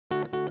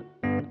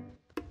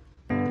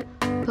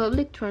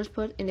Public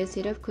transport in the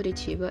city of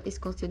Curitiba is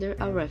considered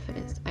a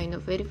reference, an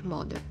innovative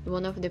model,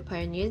 one of the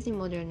pioneers in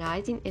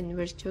modernizing and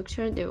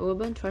restructuring the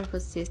urban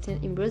transport system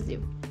in Brazil.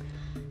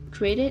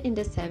 Created in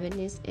the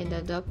 70s and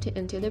adopted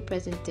until the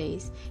present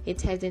days,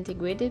 it has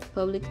integrated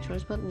public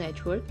transport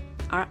network,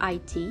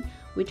 RIT,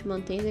 which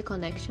maintains the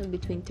connection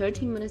between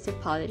 13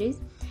 municipalities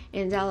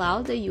and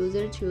allows the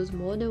user to use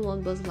more than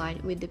one bus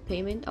line with the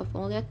payment of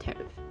only a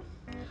tariff.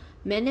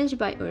 Managed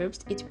by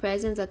URBS, it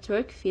presents a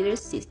truck feeder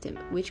system,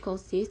 which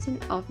consists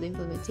of the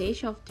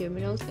implementation of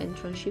terminals and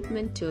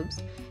transshipment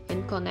tubes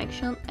and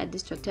connection at the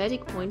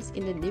strategic points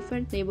in the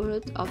different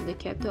neighborhoods of the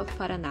capital of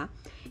Paraná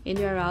and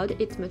around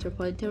its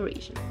metropolitan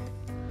region.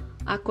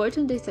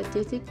 According to the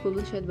statistics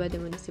published by the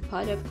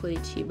municipality of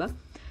Curitiba,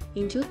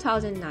 in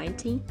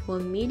 2019,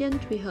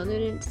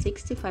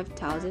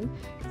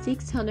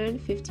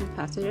 1,365,615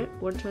 passengers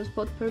were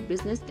transported per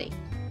business day,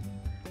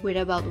 with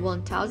about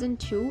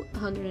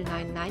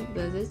 1,299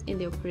 buses in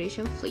the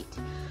operation fleet,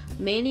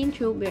 mainly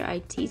through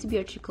BRIT's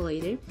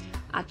Biarticulated,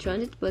 a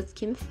transit bus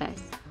scheme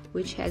fast,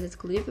 which has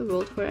exclusive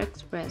road for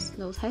express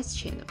north-west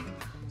channel.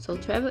 So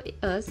travel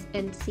with us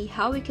and see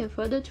how we can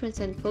further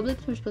transcend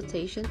public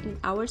transportation in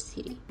our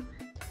city.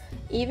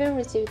 Even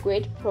received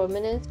great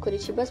prominence,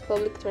 Curitiba's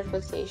public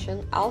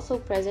transportation also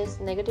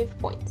presents negative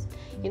points.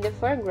 In the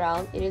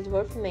foreground, it is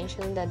worth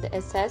mentioning that the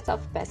excess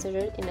of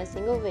passengers in a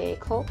single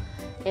vehicle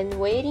and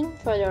waiting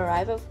for the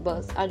arrival of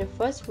bus are the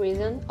first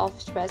reason of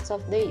stress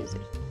of the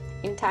users.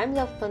 In times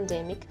of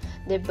pandemic,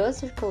 the bus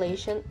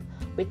circulation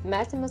with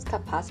maximum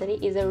capacity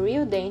is a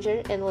real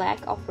danger and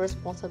lack of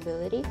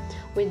responsibility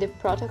with the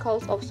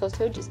protocols of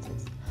social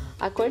distance.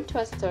 According to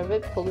a survey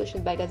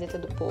published by Gazeta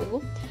do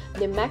Povo,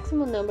 the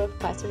maximum number of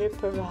passengers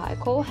per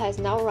vehicle has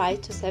now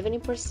risen to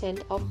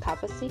 70% of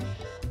capacity,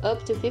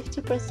 up to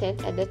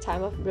 50% at the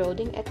time of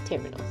boarding at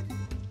terminals.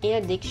 In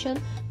addition,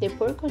 the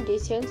poor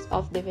conditions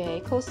of the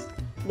vehicles,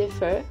 the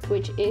fare,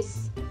 which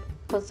is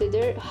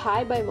considered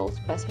high by most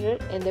passengers,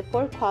 and the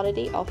poor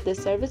quality of the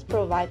service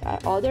provided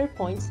are other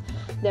points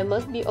that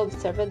must be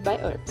observed by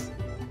URBS.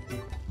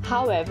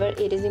 However,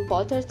 it is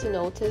important to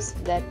notice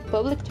that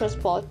public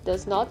transport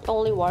does not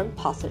only warrant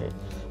passengers,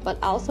 but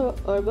also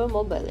urban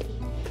mobility,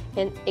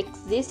 and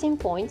existing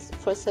points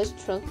for such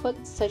transport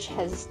such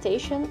as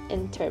stations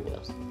and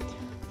terminals.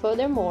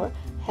 Furthermore,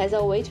 as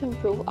a way to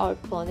improve our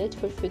planet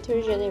for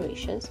future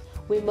generations,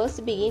 we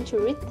must begin to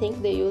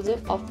rethink the use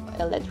of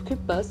electric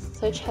buses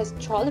such as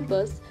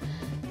trolleybus,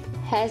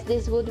 as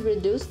this would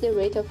reduce the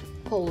rate of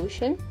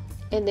pollution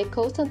and the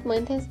constant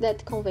maintenance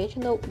that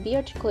conventional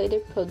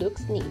biarticulated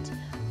products need,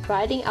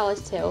 ridding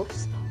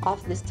ourselves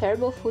of this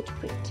terrible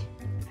footprint.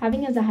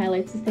 Having as a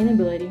highlight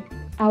sustainability,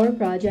 our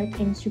project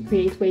aims to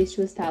create ways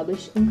to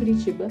establish in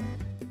Curitiba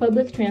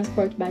public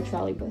transport by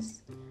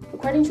trolleybus.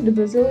 According to the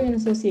Brazilian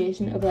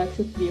Association of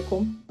Electric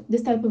Vehicle,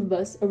 this type of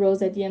bus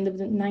arose at the end of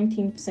the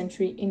 19th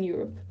century in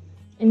Europe.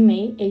 In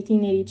May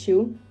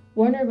 1882,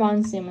 Werner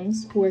von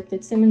Siemens, who worked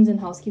at Siemens &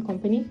 Halske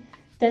Company,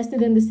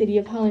 tested in the city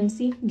of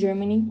Halensee,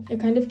 Germany, a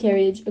kind of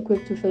carriage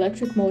equipped with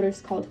electric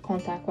motors called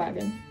contact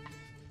wagon.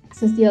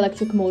 Since the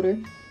electric motor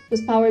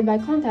was powered by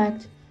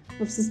contact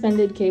with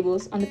suspended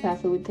cables on the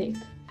path it would take.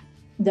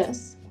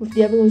 Thus, with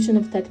the evolution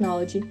of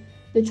technology,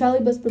 the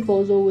trolleybus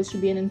proposal was to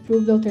be an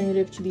improved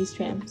alternative to these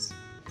trams.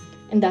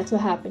 And that's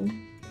what happened,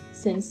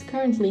 since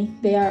currently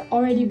they are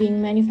already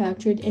being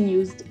manufactured and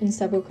used in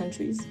several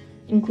countries,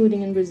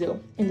 including in Brazil,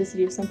 in the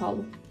city of São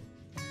Paulo.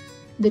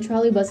 The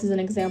trolleybus is an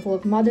example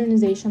of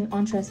modernization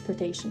on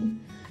transportation.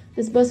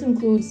 This bus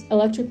includes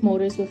electric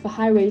motors with a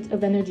high rate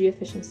of energy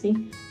efficiency,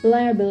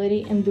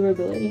 reliability, and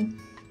durability.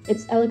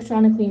 It's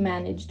electronically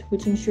managed,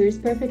 which ensures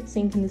perfect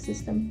sync in the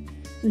system.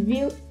 The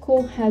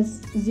vehicle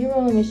has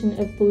zero emission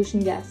of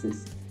pollution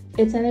gases.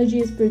 Its energy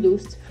is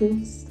produced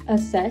through a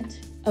set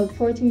of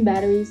 14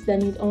 batteries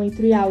that need only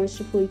 3 hours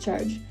to fully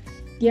charge,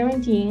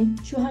 guaranteeing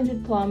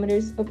 200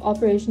 kilometers of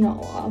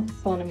operational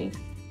autonomy.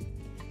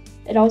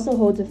 It also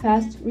holds a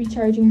fast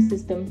recharging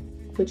system,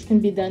 which can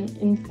be done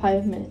in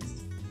 5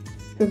 minutes,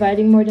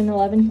 providing more than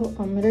 11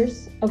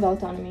 kilometers of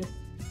autonomy.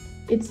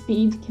 Its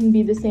speed can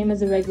be the same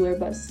as a regular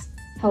bus.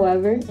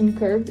 However, in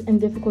curved and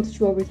difficult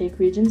to overtake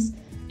regions,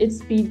 its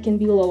speed can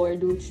be lower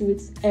due to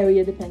its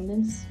area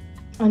dependence.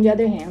 On the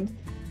other hand,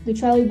 the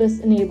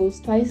trolleybus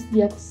enables twice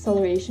the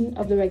acceleration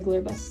of the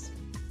regular bus.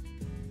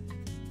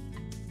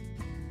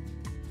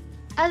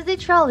 As the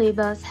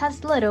trolleybus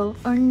has little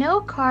or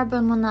no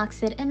carbon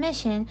monoxide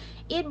emission,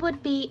 it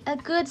would be a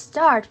good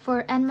start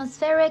for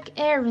atmospheric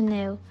air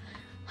renewal.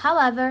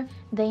 However,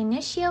 the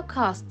initial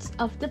costs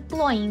of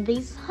deploying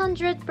these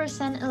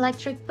 100%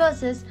 electric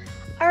buses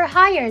are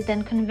higher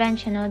than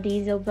conventional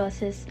diesel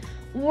buses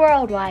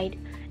worldwide,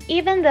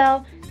 even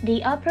though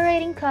the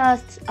operating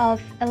costs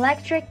of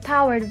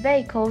electric-powered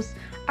vehicles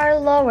are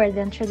lower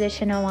than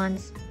traditional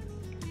ones.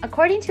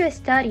 According to a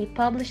study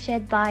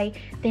published by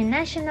the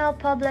National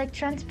Public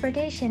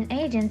Transportation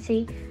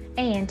Agency,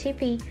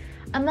 ANTP,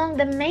 among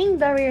the main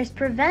barriers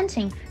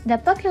preventing the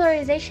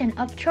popularization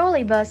of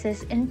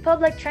trolleybuses in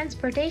public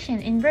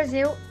transportation in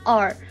Brazil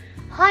are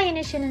high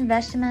initial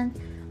investment,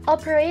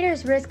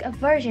 Operators risk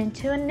aversion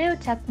to a new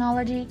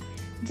technology,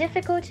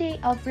 difficulty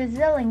of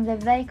reselling the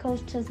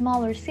vehicles to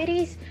smaller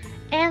cities,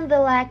 and the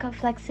lack of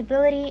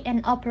flexibility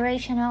and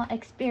operational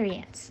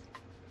experience.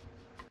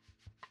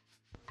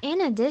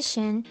 In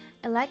addition,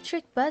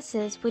 electric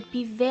buses would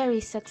be very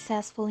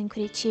successful in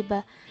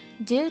Curitiba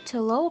due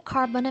to low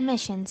carbon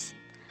emissions.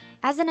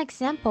 As an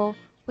example,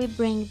 we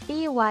bring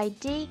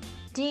BYD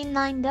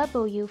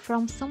D9W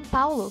from São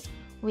Paulo,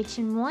 which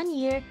in 1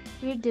 year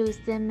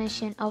reduced the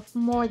emission of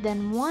more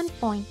than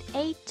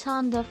 1.8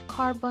 tons of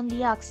carbon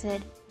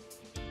dioxide.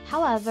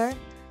 However,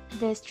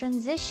 this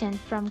transition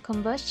from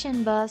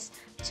combustion bus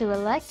to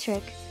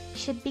electric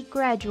should be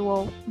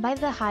gradual by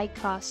the high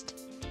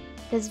cost.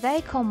 This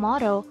vehicle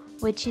model,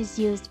 which is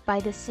used by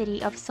the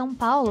city of São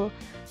Paulo,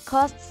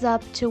 costs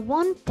up to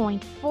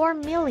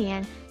 1.4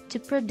 million to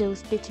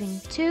produce between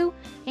 2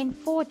 and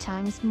 4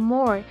 times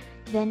more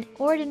than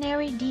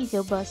ordinary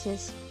diesel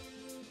buses.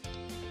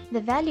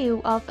 The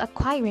value of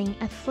acquiring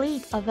a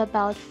fleet of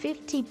about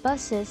 50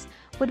 buses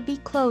would be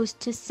close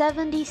to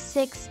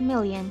 76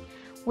 million,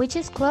 which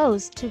is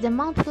close to the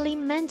monthly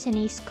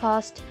maintenance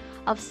cost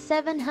of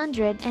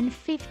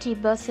 750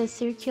 buses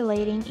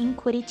circulating in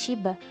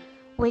Curitiba,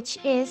 which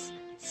is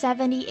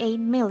 78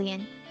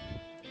 million.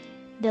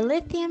 The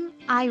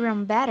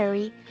lithium-ion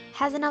battery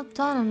has an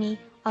autonomy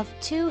of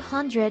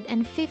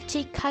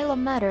 250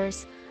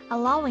 kilometers,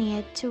 allowing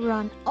it to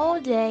run all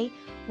day,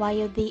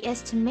 while the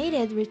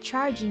estimated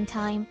recharging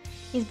time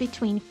is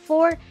between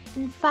 4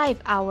 and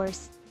 5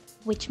 hours,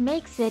 which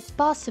makes it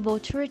possible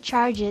to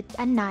recharge it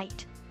at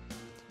night.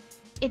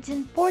 Its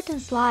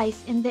importance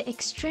lies in the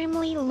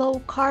extremely low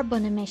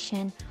carbon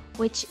emission,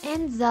 which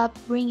ends up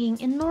bringing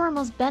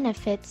enormous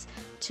benefits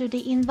to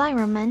the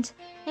environment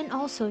and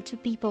also to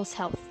people's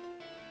health.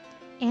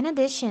 In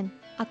addition,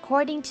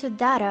 according to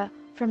data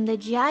from the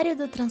Diário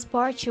do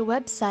Transporte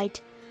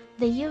website,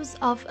 the use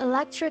of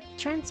electric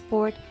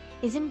transport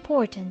is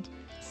important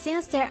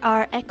since there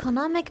are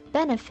economic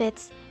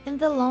benefits in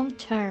the long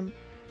term,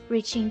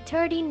 reaching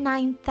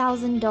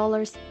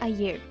 $39,000 a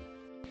year.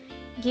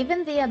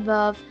 Given the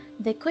above,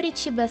 the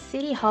Curitiba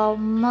City Hall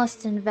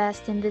must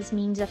invest in this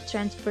means of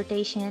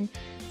transportation,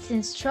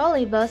 since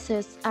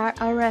trolleybuses are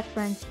a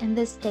reference in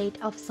the state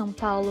of São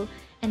Paulo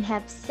and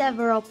have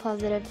several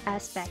positive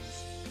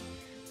aspects.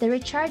 The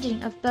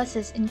recharging of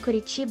buses in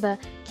Curitiba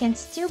can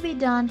still be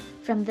done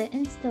from the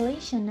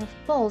installation of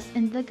poles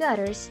in the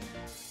gutters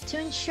to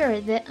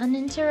ensure the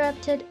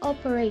uninterrupted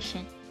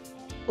operation,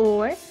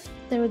 or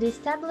through the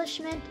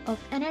establishment of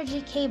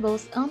energy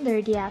cables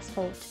under the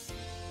asphalt.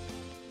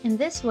 In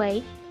this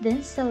way, the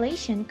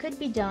installation could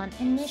be done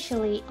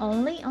initially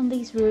only on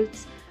these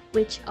routes,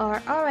 which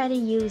are already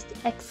used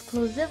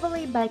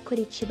exclusively by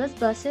Curitiba's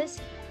buses,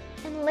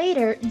 and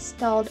later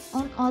installed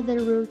on other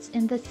routes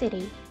in the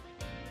city.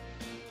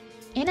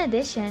 In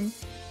addition,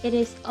 it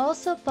is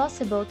also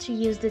possible to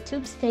use the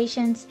tube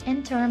stations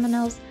and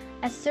terminals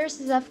as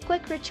sources of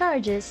quick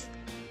recharges,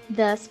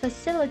 thus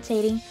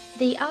facilitating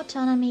the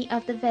autonomy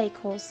of the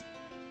vehicles.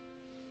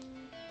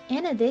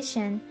 In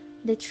addition,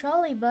 the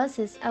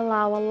trolleybuses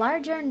allow a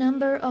larger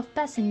number of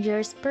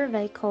passengers per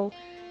vehicle,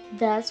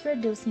 thus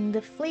reducing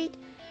the fleet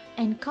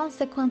and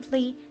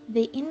consequently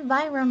the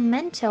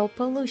environmental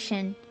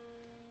pollution,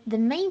 the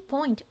main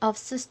point of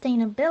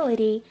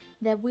sustainability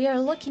that we are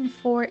looking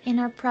for in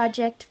our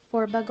project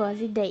for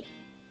Bagozzi Day.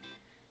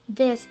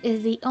 This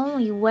is the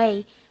only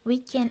way we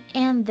can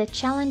end the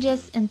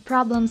challenges and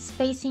problems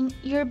facing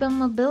urban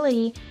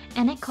mobility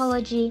and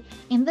ecology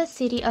in the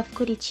city of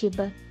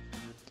Curitiba.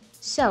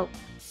 So,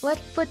 what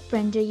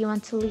footprint do you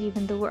want to leave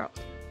in the world?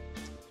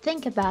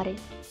 Think about it.